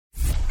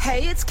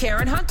Hey, it's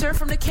Karen Hunter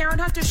from The Karen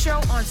Hunter Show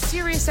on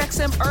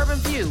SiriusXM Urban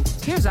View.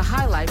 Here's a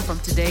highlight from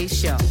today's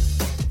show.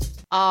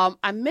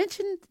 I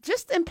mentioned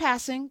just in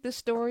passing this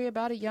story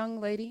about a young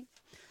lady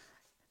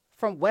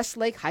from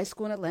Westlake High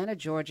School in Atlanta,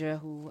 Georgia,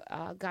 who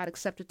got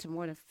accepted to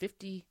more than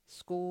 50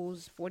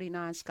 schools,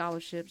 49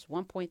 scholarships,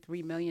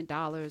 $1.3 million.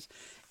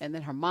 And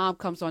then her mom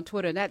comes on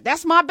Twitter, and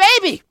that's my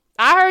baby.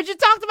 I heard you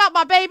talked about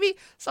my baby.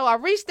 So I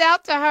reached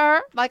out to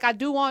her like I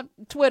do on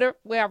Twitter,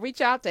 where I reach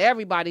out to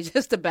everybody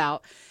just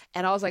about.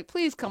 And I was like,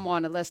 please come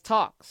on and let's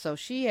talk. So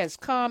she has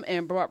come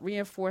and brought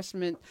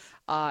reinforcement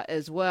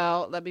as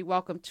well. Let me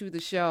welcome to the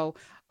show.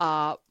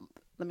 Let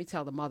me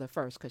tell the mother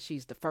first, because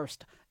she's the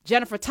first.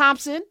 Jennifer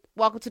Thompson,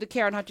 welcome to the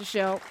Karen Hunter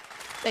Show.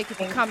 Thank you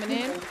for coming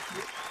in.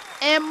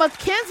 And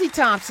Mackenzie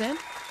Thompson,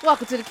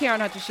 welcome to the Karen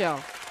Hunter Show.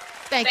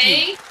 Thank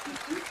you.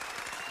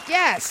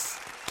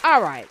 Yes.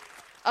 All right.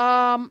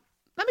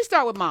 Let me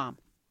start with Mom.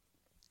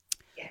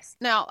 Yes.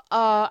 Now,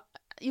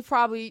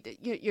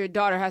 your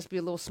daughter has to be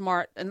a little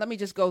smart, and let me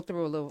just go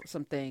through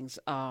some things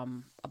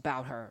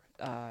about her.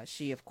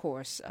 She, of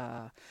course,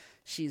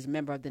 she's a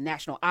member of the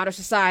National Honor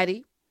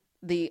Society,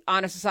 the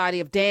Honor Society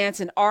of Dance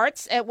and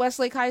Arts at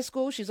Westlake High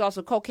School. She's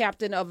also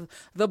co-captain of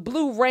the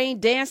Blue Rain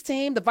Dance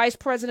Team, the vice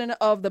president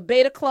of the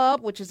Beta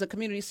Club, which is a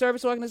community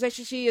service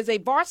organization. She is a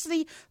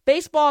varsity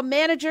baseball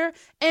manager,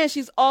 and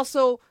she's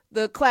also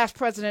the class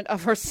president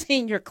of her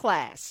senior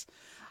class.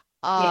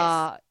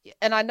 Yes.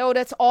 And I know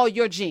that's all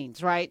your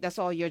genes, right? That's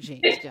all your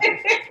genes.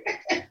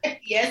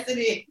 Yes,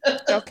 it is.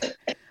 Okay.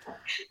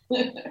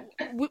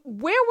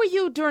 Where were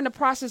you during the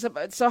process of?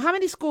 So, how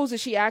many schools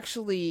did she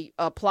actually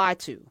apply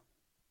to?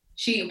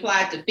 She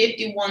applied to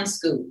 51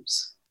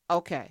 schools.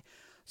 Okay.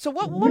 So,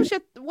 what was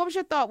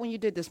your thought when you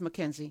did this,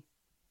 Mackenzie?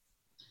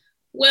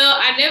 Well,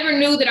 I never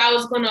knew that I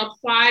was going to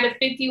apply to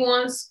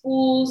 51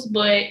 schools,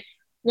 but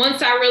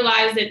once I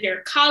realized that there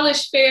are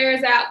college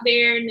fairs out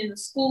there, and then the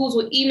schools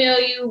will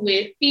email you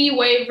with fee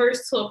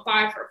waivers to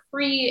apply for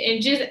free,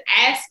 and just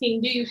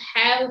asking, do you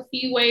have a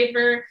fee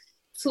waiver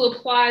to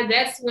apply?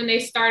 That's when they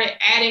started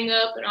adding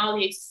up and all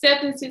the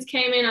acceptances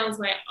came in. I was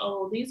like,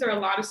 oh, these are a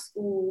lot of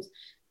schools.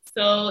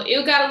 So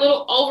it got a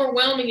little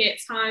overwhelming at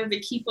times to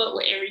keep up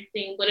with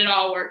everything, but it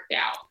all worked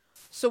out.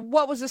 So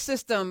what was the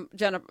system,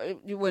 Jennifer,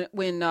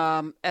 when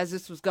as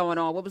this was going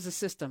on? What was the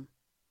system?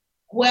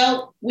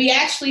 Well, we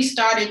actually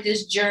started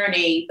this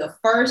journey the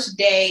first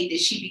day that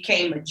she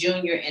became a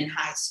junior in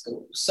high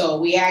school.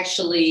 So we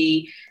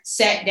actually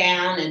sat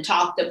down and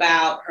talked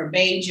about her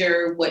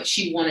major, what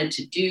she wanted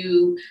to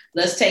do.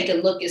 Let's take a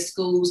look at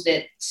schools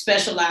that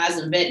specialize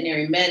in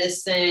veterinary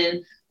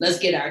medicine. Let's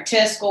get our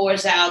test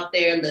scores out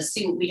there. Let's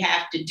see what we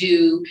have to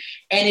do.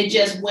 And it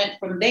just went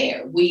from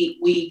there.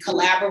 We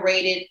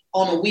collaborated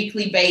on a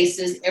weekly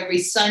basis every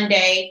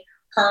Sunday.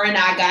 Her and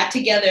I got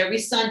together every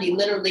Sunday,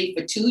 literally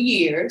for 2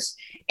 years,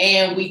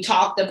 and we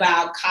talked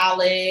about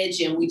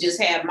college, and we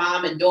just had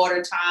mom and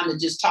daughter time to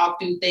just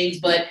talk through things.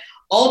 But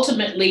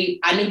ultimately,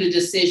 I knew the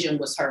decision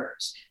was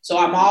hers. So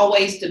I'm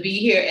always to be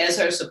here as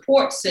her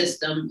support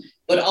system.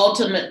 But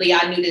ultimately,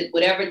 I knew that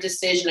whatever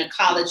decision in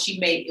college she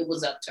made, it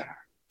was up to her.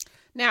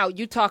 Now,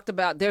 you talked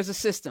about there's a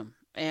system.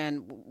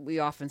 And we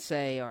often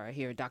say, or I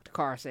hear Dr.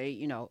 Carr say,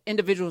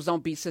 individuals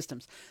don't beat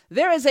systems.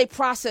 There is a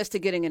process to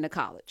getting into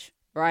college.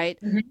 Right.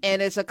 Mm-hmm.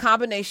 And it's a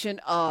combination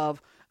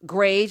of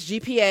grades,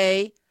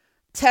 GPA,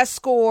 test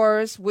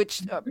scores,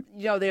 which,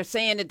 they're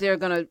saying that they're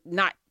going to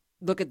not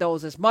look at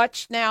those as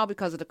much now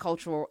because of the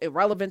cultural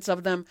irrelevance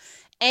of them,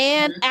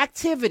 and mm-hmm.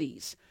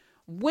 activities.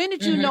 When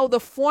did you mm-hmm. know the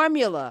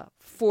formula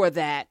for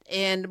that?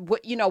 And,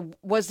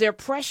 was there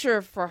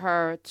pressure for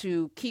her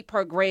to keep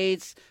her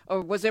grades,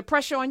 or was there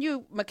pressure on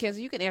you,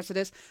 Mackenzie, you can answer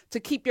this,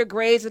 to keep your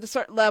grades at a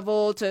certain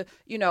level, to,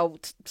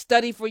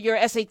 study for your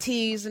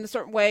SATs in a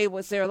certain way?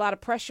 Was there a lot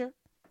of pressure?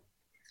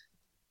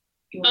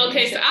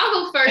 Okay, so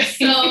I'll go first.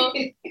 So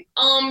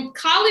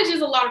college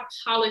is a lot of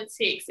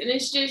politics, and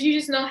it's just, you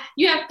just know,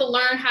 you have to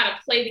learn how to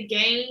play the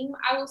game,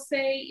 I will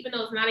say, even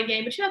though it's not a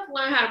game, but you have to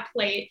learn how to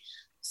play it.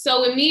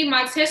 So with me,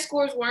 my test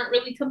scores weren't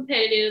really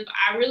competitive.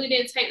 I really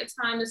didn't take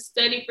the time to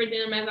study for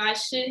them as I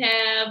should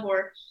have,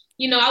 or,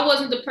 I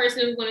wasn't the person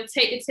who was going to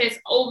take the test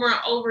over and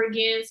over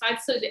again. So I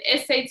took the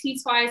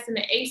SAT twice and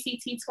the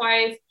ACT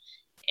twice.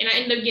 And I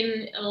ended up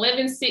getting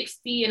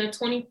 1160 and a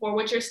 24,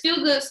 which are still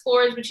good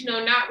scores, but,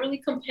 not really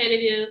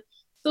competitive.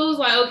 So it was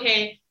like,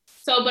 okay.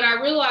 So, but I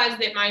realized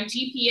that my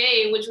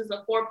GPA, which was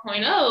a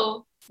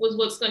 4.0, was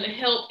what's going to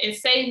help and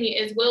save me,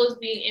 as well as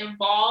being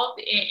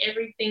involved in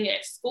everything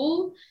at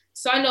school.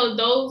 So I know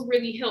those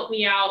really helped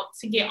me out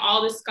to get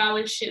all the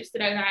scholarships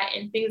that I got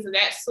and things of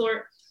that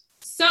sort.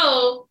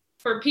 So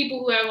for people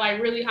who have like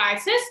really high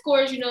test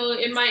scores,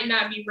 it might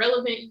not be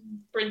relevant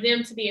for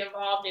them to be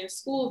involved in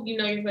school. You're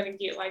going to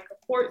get like a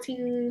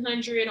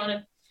 1,400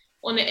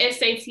 on the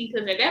SAT,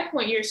 because at that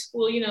point your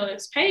school,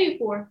 is paid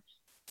for.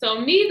 So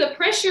me, the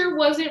pressure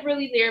wasn't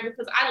really there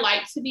because I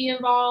like to be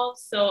involved.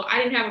 So I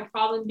didn't have a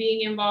problem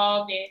being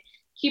involved and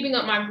keeping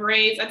up my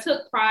grades. I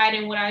took pride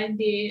in what I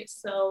did.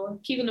 So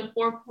keeping a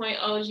 4.0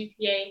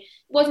 GPA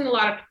wasn't a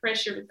lot of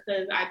pressure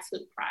because I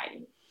took pride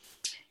in it.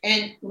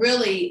 And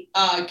really,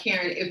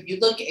 Karen, if you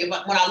look at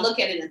when I look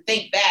at it and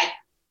think back,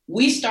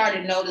 we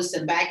started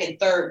noticing back in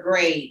third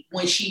grade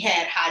when she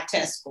had high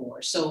test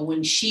scores. So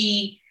when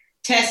she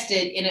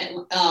tested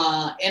in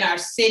our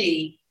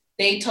city,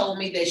 they told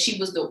me that she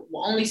was the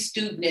only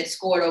student that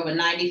scored over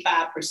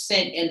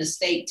 95% in the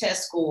state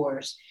test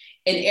scores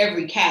in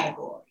every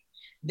category.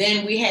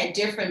 Then we had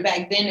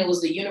back then it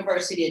was the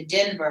University of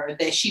Denver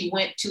that she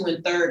went to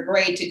in third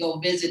grade to go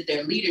visit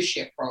their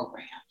leadership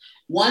program.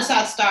 Once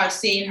I started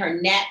seeing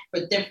her knack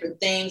for different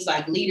things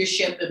like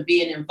leadership and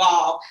being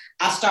involved,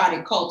 I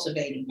started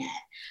cultivating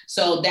that.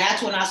 So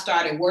that's when I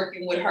started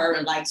working with her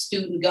in like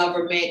student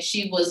government.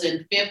 She was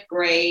in fifth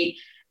grade,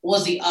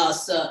 was the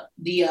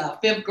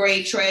fifth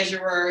grade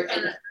treasurer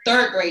and the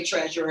third grade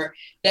treasurer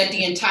that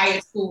the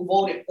entire school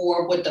voted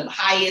for with the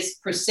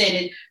highest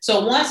percentage.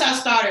 So once I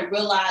started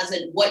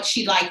realizing what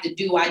she liked to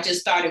do, I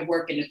just started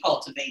working to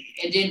cultivate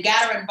it, and then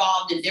got her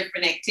involved in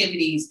different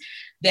activities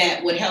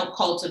that would help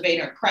cultivate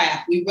her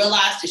craft. We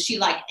realized that she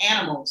liked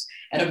animals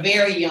at a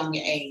very young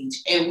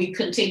age, and we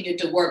continued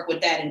to work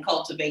with that and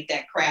cultivate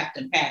that craft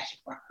and passion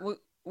for her.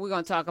 We're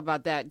going to talk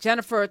about that.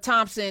 Jennifer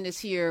Thompson is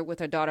here with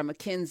her daughter,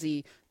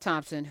 Mackenzie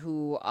Thompson,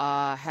 who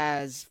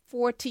has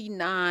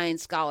 49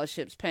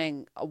 scholarships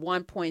paying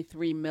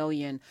 $1.3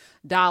 million.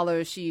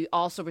 She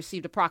also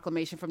received a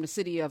proclamation from the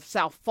city of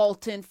South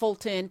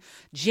Fulton.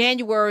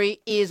 January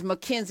is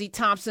Mackenzie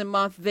Thompson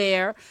month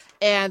there.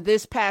 And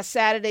this past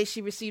Saturday,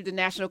 she received the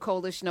National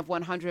Coalition of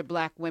 100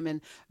 Black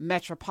Women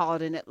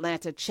Metropolitan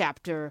Atlanta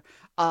Chapter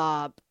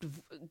Unsung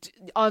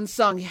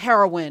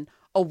Heroine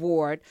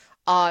Award.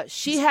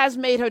 She has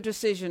made her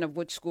decision of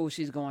which school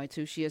she's going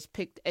to. She has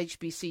picked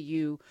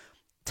HBCU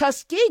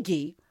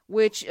Tuskegee,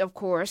 which, of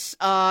course,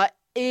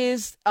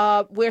 is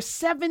where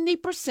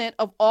 70%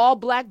 of all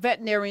Black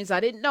veterinarians,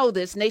 I didn't know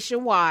this,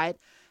 nationwide,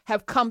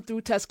 have come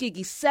through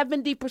Tuskegee.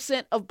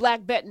 70% of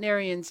Black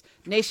veterinarians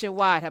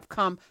nationwide have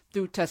come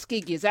through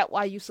Tuskegee. Is that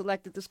why you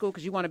selected the school?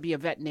 Because you want to be a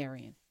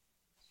veterinarian?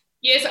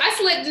 Yes, I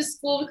selected this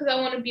school because I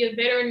want to be a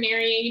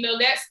veterinarian. You know,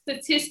 that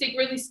statistic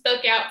really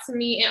stuck out to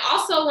me. And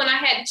also when I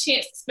had a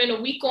chance to spend a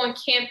week on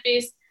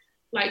campus,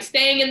 like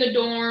staying in the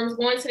dorms,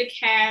 going to the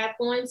cab,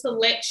 going to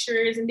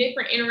lectures and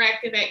different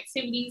interactive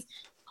activities,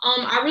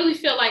 I really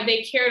felt like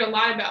they cared a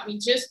lot about me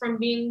just from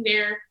being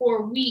there for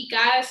a week.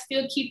 I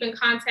still keep in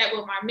contact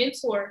with my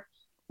mentor,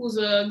 who's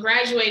a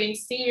graduating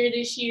senior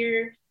this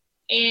year.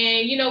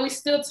 And, you know, we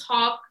still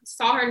talk,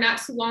 saw her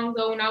not too long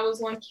ago when I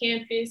was on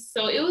campus.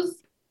 So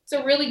it's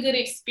a really good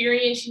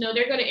experience. You know,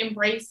 they're going to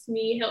embrace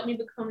me, help me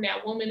become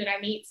that woman that I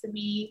need to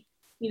be,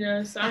 you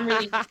know, so I'm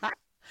really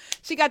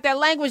She got that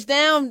language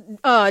down,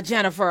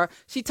 Jennifer.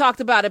 She talked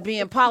about it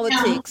being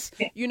politics,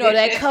 you know,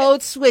 that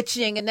code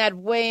switching and that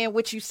way in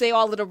which you say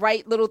all of the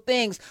right little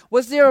things.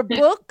 Was there a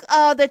book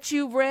that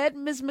you read,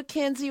 Ms.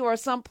 Mackenzie, or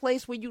some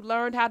place where you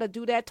learned how to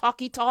do that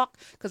talky talk?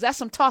 Because that's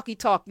some talky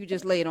talk you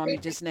just laid on me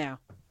just now.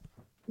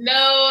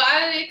 No,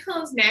 it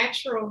comes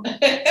natural.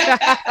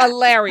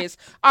 Hilarious.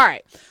 All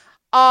right.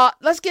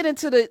 Let's get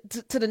into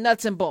the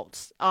nuts and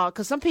bolts.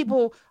 Cause some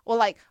people were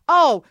like,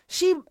 oh,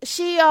 she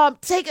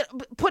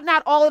putting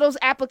out all of those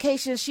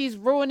applications. She's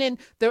ruining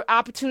the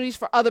opportunities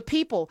for other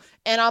people.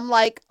 And I'm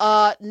like,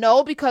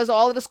 no, because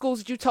all of the schools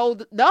that you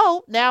told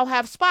no now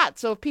have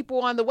spots. So if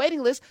people are on the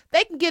waiting list,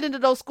 they can get into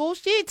those schools.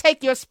 She didn't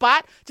take your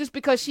spot just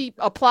because she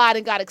applied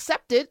and got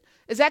accepted.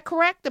 Is that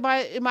correct? Am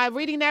I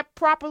reading that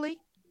properly?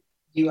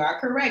 You are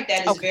correct.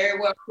 That is very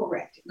well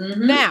correct.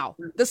 Mm-hmm. Now,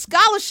 the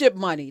scholarship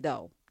money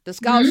though.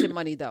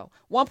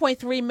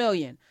 $1.3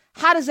 million.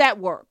 How does that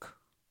work?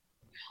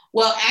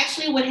 Well,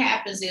 actually what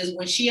happens is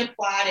when she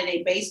applied and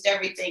they based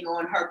everything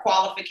on her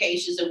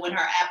qualifications and when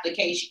her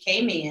application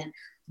came in,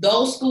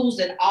 those schools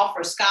that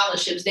offer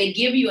scholarships, they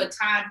give you a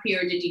time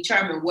period to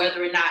determine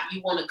whether or not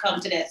you want to come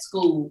to that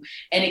school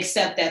and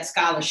accept that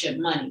scholarship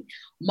money.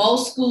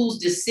 Most schools'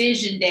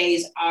 decision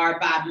days are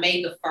by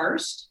May the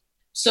 1st.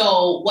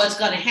 So what's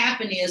going to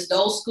happen is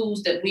those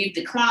schools that we've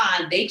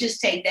declined, they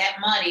just take that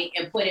money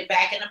and put it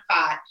back in a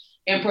pot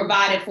and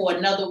provide it for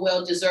another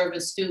well-deserving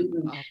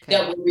student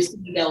that will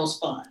receive those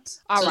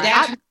funds. All so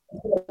right.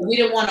 We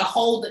didn't want to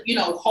hold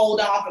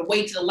off and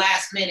wait to the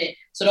last minute.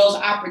 So those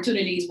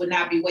opportunities would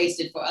not be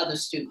wasted for other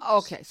students.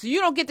 Okay. So you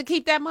don't get to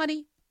keep that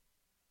money?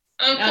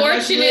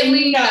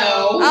 Unfortunately,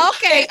 no.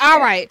 Okay. All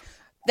right.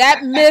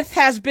 That myth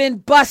has been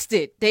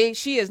busted.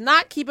 She is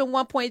not keeping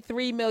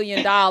 $1.3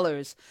 million.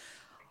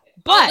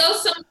 But although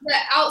some of the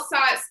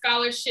outside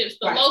scholarships,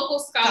 the local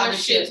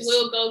scholarships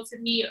will go to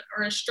me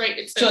or straight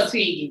to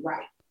Tuskegee.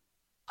 Right.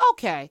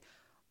 Okay.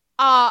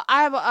 I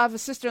have a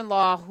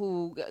sister-in-law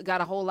who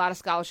got a whole lot of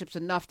scholarships,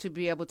 enough to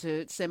be able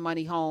to send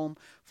money home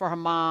for her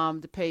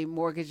mom to pay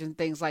mortgage and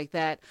things like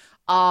that.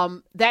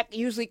 That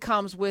usually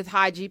comes with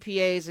high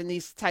GPAs and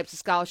these types of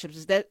scholarships.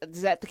 Is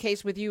that the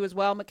case with you as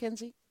well,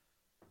 Mackenzie?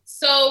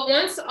 So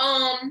once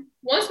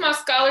my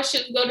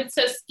scholarships go to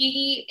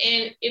Tuskegee,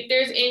 and if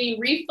there's any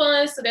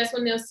refunds, so that's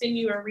when they'll send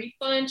you a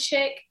refund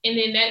check, and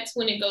then that's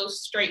when it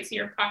goes straight to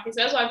your pocket.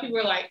 So that's why people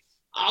are like,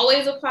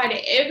 always apply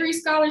to every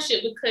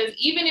scholarship, because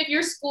even if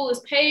your school is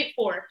paid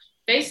for,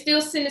 they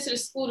still send it to the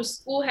school. The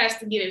school has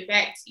to give it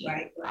back to you.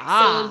 Right.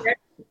 So that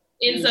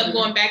ends up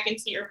going back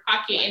into your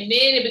pocket, and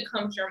then it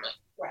becomes your money.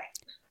 Right.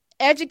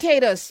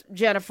 Educate us,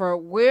 Jennifer.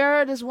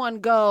 Where does one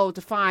go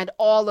to find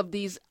all of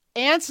these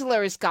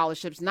ancillary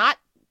scholarships, not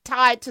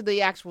tied to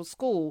the actual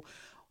school?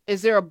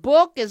 Is there a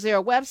book? Is there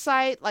a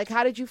website? Like,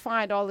 how did you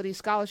find all of these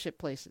scholarship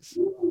places?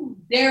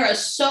 There are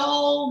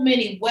so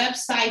many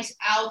websites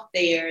out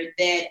there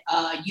that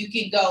you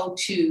can go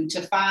to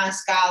find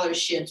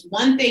scholarships.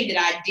 One thing that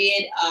I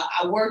did,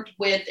 I worked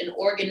with an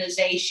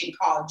organization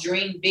called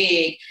Dream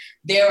Big.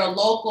 They're a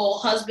local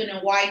husband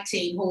and wife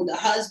team who the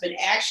husband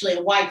actually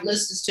and wife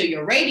listens to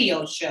your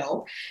radio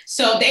show.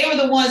 So they were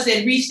the ones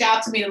that reached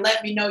out to me to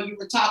let me know you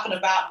were talking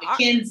about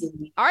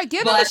Mackenzie. All right,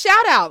 give them a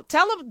shout out.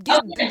 Tell them,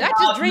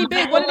 that's just Dream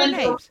Big. What are their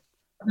names?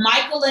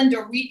 Michael and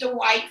Doretha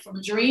White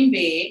from Dream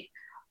Big.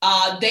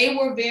 They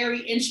were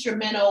very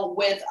instrumental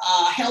with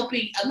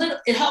helping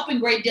a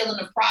great deal in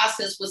the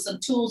process with some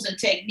tools and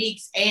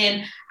techniques.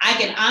 And I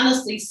can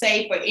honestly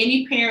say for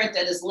any parent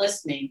that is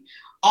listening,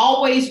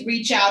 always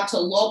reach out to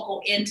local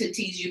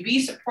entities. You'd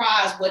be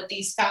surprised what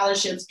these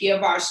scholarships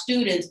give our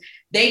students.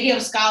 They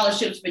give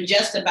scholarships for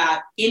just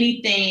about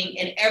anything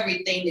and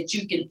everything that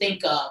you can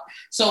think of.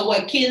 So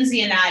what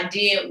Kenzie and I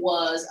did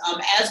was,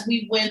 as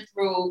we went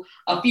through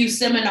a few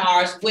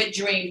seminars with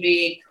Dream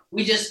Big,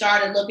 we just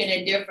started looking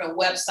at different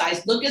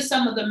websites. Look at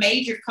some of the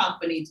major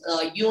companies,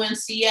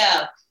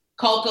 UNCF,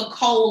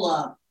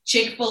 Coca-Cola,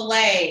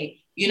 Chick-fil-A.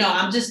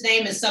 I'm just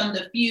naming some of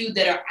the few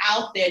that are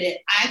out there that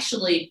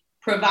actually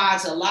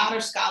provides a lot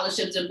of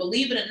scholarships. And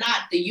believe it or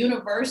not, the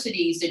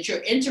universities that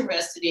you're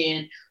interested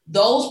in,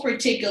 those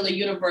particular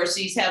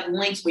universities have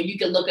links where you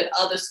can look at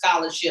other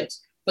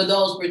scholarships for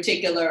those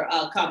particular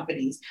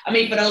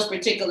for those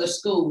particular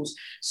schools.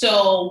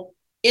 So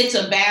it's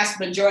a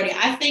vast majority.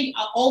 I think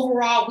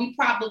overall, we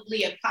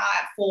probably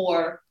applied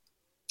for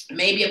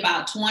maybe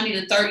about 20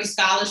 to 30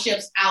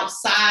 scholarships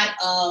outside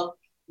of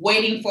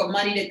waiting for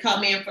money to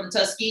come in from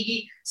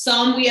Tuskegee.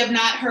 Some we have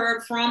not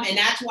heard from, and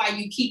that's why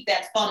you keep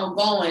that funnel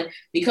going,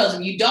 because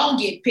if you don't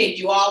get picked,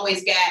 you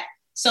always got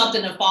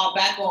something to fall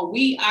back on.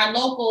 Our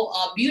local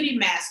beauty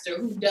master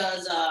who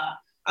does,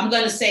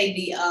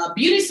 the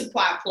beauty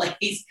supply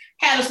place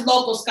had a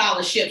local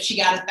scholarship. She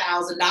got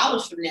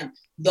 $1,000 from them.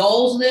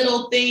 Those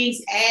little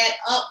things add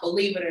up,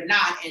 believe it or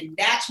not. And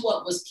that's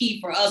what was key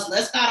for us.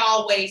 Let's not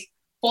always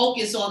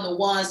focus on the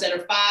ones that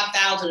are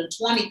 5,000 or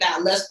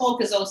 20,000. Let's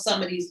focus on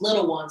some of these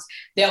little ones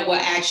that will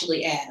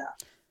actually add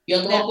up. Your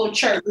local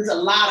church, there's a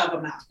lot of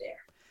them out there.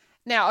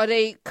 Now, are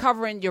they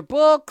covering your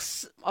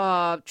books,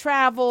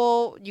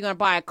 travel? You're going to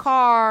buy a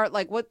car?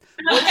 Like, what's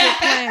your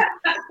plan?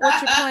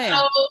 What's your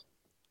plan?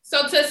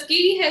 So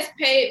Tuskegee has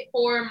paid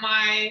for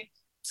my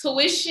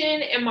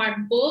tuition and my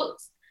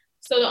books.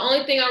 So the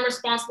only thing I'm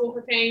responsible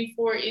for paying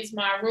for is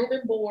my room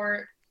and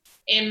board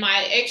and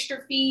my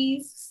extra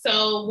fees.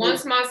 So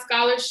once my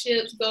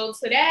scholarships go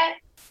to that,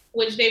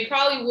 which they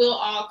probably will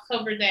all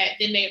cover that,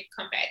 then they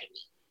come back to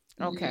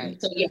me. Okay.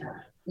 So yeah.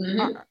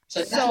 Mm-hmm. So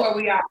that's where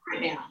we are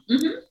right now.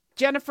 Mm-hmm.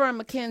 Jennifer and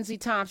Mackenzie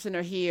Thompson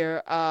are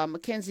here.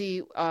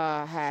 Mackenzie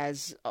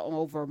has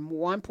over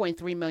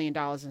 $1.3 million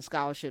in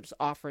scholarships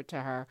offered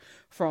to her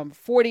from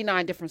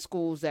 49 different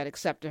schools that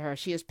accepted her.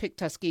 She has picked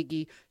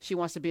Tuskegee. She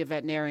wants to be a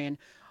veterinarian.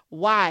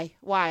 Why?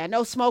 I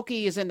know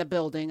Smokey is in the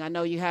building. I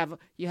know you have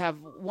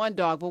one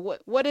dog,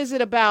 but what is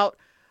it about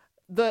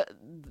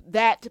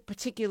that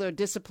particular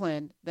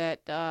discipline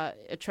that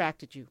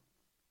attracted you?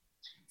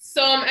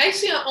 So I'm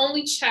actually an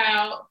only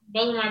child,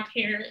 both of my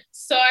parents.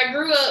 So I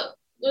grew up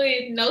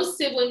with no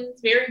siblings,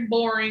 very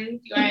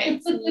boring,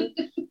 right?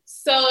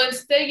 So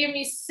instead of giving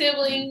me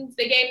siblings,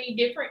 they gave me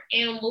different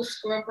animals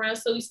to grow up around.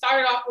 So we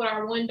started off with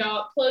our one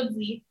dog,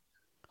 Pugsy.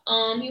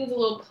 He was a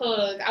little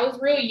pug. I was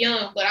real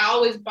young, but I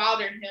always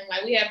bothered him.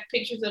 Like, we have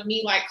pictures of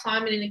me like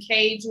climbing in the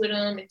cage with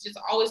him and just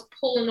always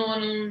pulling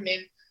on him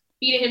and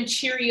feeding him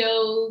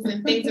Cheerios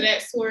and things of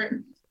that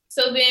sort.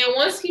 So then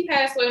once he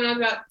passed away when I was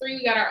about 3,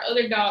 we got our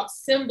other dog,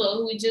 Simba,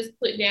 who we just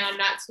put down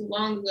not too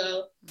long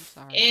ago.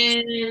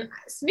 And me and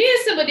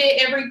Simba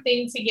did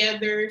everything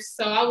together.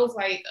 So I was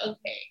like,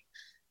 okay.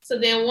 So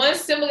then once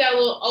Simba got a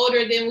little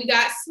older, then we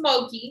got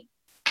Smokey.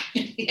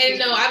 And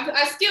no,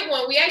 I skipped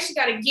one. We actually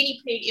got a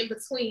guinea pig in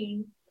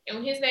between,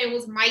 and his name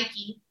was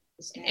Mikey.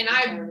 And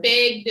I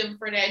begged him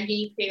for that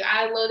guinea pig.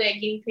 I love that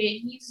guinea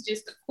pig. He's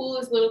just the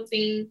coolest little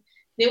thing.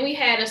 Then we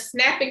had a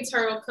snapping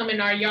turtle come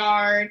in our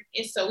yard,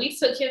 and so we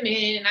took him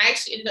in, and I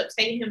actually ended up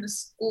taking him to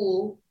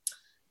school.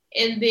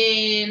 And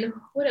then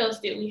what else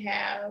did we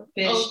have?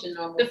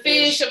 The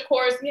fish, of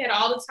course. We had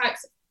all the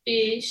types of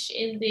fish,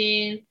 and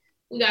then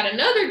we got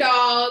another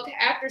dog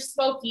after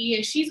Smokey,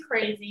 and she's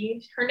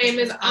crazy. Her name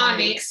is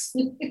Onyx.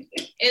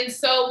 And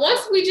so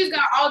once we just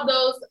got all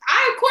those,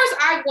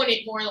 I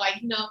wanted more,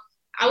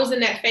 I was in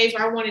that phase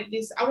where I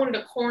wanted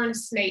a corn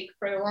snake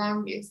for the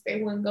longest.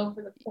 They wouldn't go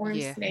for the corn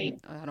snake.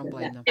 I don't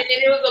blame them. And then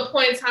there was a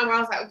point in time where I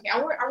was like, okay,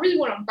 I really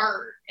want a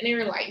bird. And they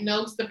were like, no,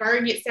 because the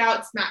bird gets out,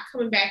 it's not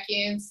coming back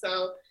in.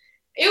 So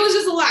it was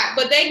just a lot.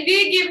 But they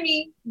did give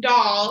me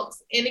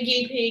dogs and a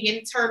guinea pig and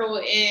a turtle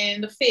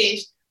and the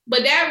fish.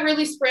 But that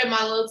really spread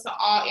my love to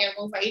all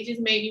animals. Like, it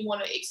just made me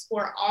want to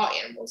explore all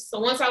animals. So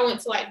once I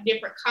went to like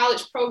different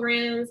college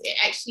programs, it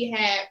actually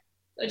had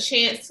a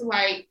chance to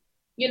like,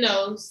 you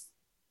know,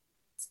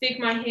 stick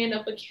my hand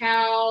up a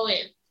cow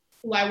and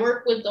like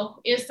work with the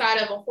inside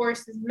of a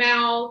horse's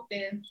mouth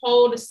and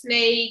hold a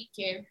snake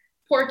and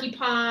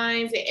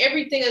porcupines and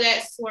everything of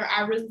that sort.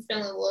 I really fell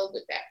in love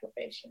with that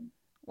profession.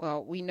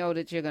 Well, we know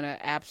that you're going to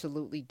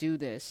absolutely do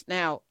this.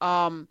 Now,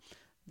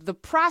 the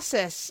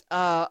process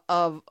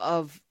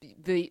of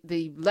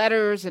the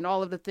letters and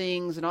all of the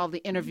things and all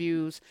the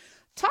interviews.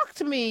 Talk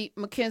to me,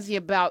 Mackenzie,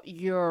 about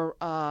your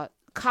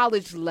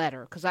college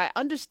letter, because I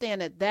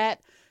understand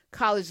that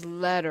college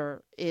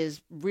letter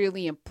is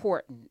really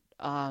important.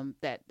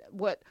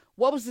 What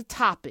was the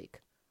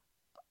topic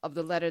of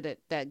the letter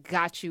that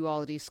got you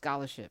all of these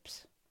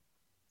scholarships?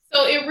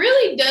 So it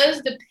really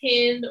does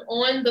depend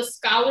on the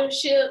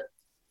scholarship,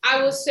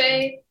 I would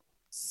say.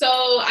 So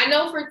I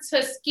know for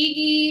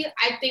Tuskegee,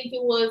 I think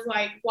it was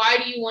like, why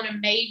do you want to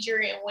major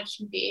in what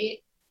you did?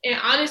 And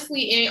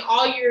honestly, in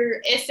all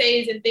your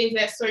essays and things of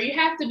that sort, you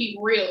have to be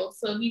real.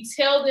 So if you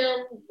tell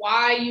them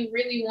why you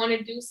really want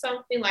to do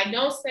something, like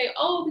don't say,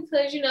 oh,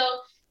 because, you know,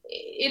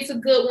 it's a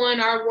good one.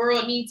 Our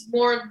world needs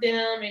more of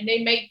them and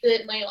they make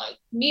good money. Like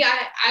me,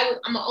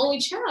 I'm an only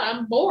child.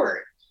 I'm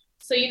bored.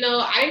 So, you know,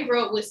 I didn't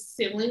grow up with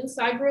siblings.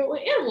 So I grew up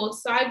with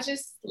animals. So I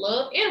just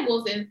love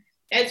animals. And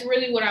that's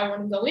really what I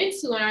want to go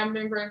into. And I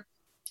remember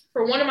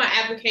for one of my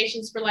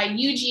applications for like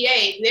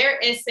UGA, their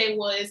essay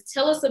was,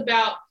 tell us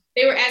about,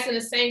 they were asking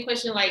the same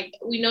question, like,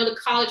 we know the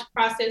college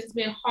process has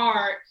been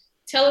hard.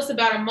 Tell us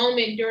about a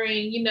moment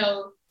during, you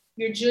know,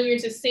 your junior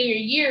to senior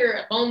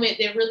year, a moment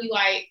that really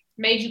like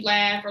made you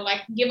laugh, or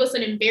like give us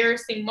an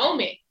embarrassing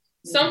moment.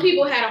 Mm-hmm. Some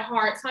people had a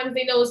hard time.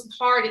 They know it's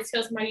hard to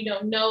tell somebody you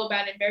don't know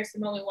about an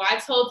embarrassing moment. Well, I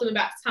told them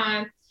about the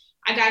time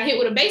I got hit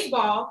with a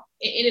baseball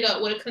and ended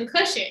up with a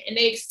concussion, and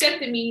they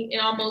accepted me in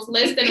almost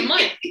less than a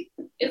month.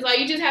 It's like,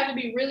 you just have to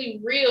be really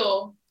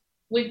real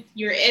with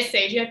your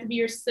essays. You have to be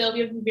yourself.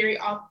 You have to be very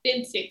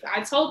authentic.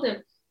 I told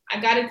them I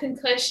got a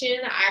concussion.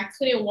 I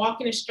couldn't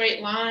walk in a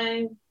straight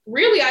line.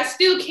 Really, I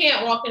still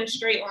can't walk in a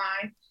straight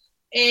line.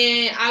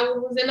 And I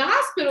was in the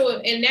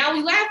hospital, and now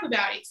we laugh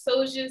about it.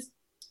 So it's just,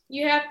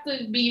 you have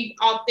to be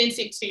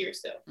authentic to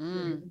yourself.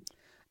 Mm.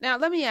 Now,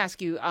 let me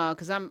ask you,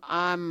 because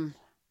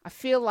I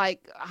feel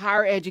like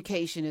higher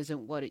education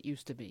isn't what it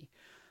used to be.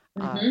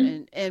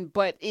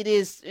 But it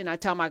is, and I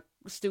tell my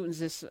students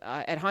this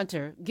at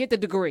Hunter, get the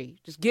degree.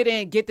 Just get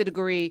in, get the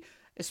degree,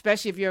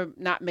 especially if you're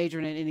not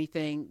majoring in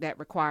anything that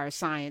requires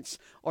science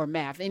or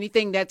math,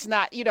 anything that's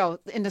not, you know,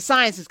 in the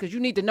sciences, because you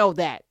need to know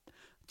that.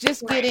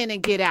 Just get in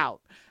and get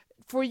out.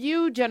 For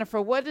you,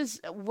 Jennifer, what does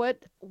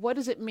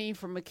it mean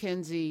for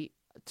Mackenzie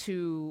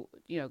to,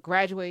 you know,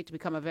 graduate, to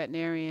become a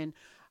veterinarian?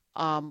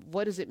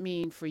 What does it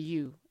mean for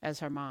you as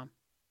her mom?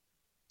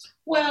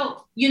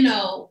 Well, you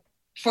know,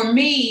 for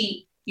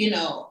me, you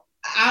know,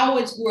 I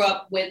always grew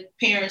up with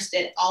parents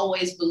that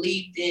always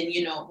believed in,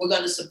 you know, we're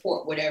going to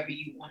support whatever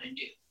you want to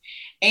do.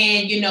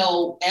 And, you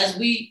know, as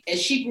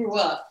she grew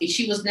up,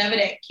 she was never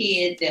that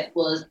kid that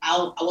was, I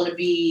want to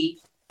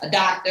be a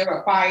doctor,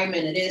 a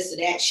fireman, or this or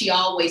that. She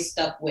always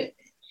stuck with it.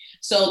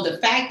 So the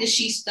fact that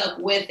she stuck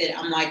with it,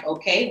 I'm like,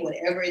 okay,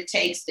 whatever it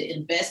takes to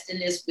invest in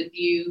this with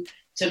you,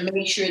 to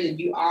make sure that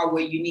you are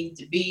where you need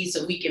to be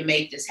so we can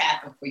make this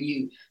happen for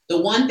you.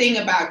 The one thing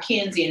about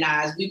Kenzie and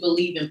I is we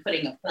believe in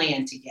putting a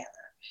plan together.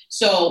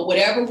 So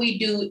whatever we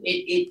do,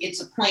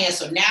 it's a plan.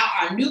 So now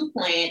our new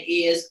plan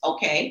is,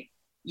 okay,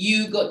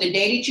 you go the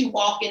day that you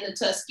walk into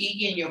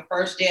Tuskegee in your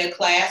first day of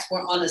class,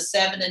 we're on a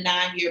 7 to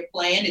 9 year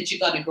plan that you're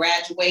going to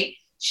graduate.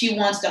 She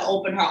wants to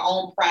open her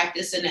own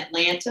practice in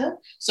Atlanta.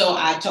 So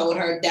I told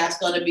her that's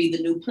going to be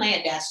the new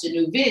plan. That's the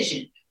new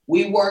vision.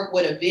 We work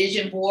with a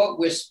vision board.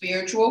 We're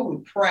spiritual.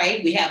 We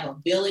pray. We have a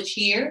village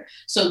here.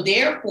 So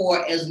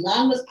therefore, as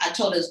long as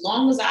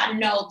I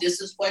know this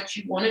is what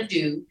you want to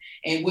do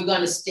and we're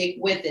going to stick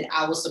with it,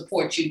 I will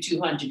support you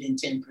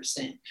 210%.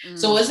 Mm-hmm.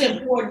 So it's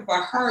important for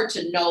her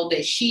to know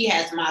that she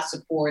has my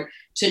support,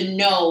 to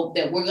know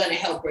that we're going to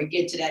help her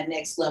get to that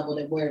next level,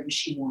 that wherever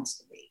she wants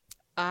to be.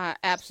 I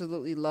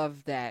absolutely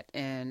love that.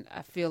 And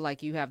I feel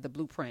like you have the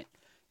blueprint.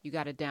 You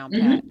got it down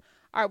pat. Mm-hmm.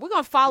 All right, we're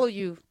going to follow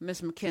you,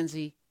 Miss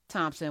Mackenzie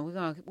Thompson.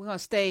 We're gonna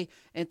stay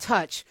in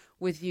touch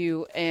with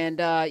you, and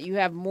you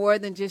have more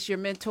than just your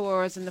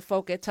mentors and the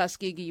folk at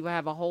Tuskegee. You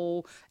have a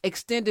whole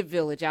extended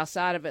village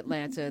outside of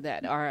Atlanta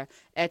that are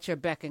at your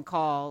beck and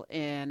call,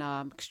 and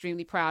I'm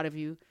extremely proud of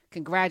you.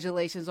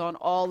 Congratulations on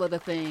all of the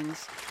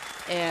things,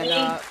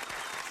 and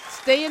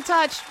stay in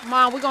touch,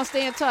 Mom. We're gonna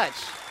stay in touch.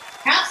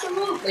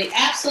 Absolutely.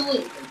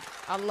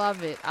 I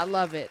love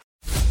it.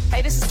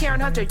 Hey, this is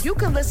Karen Hunter. You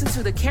can listen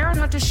to The Karen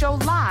Hunter Show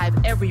live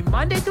every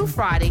Monday through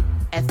Friday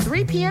at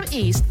 3 p.m.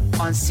 East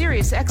on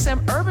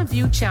SiriusXM Urban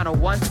View Channel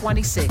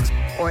 126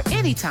 or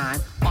anytime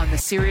on the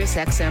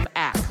SiriusXM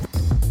app.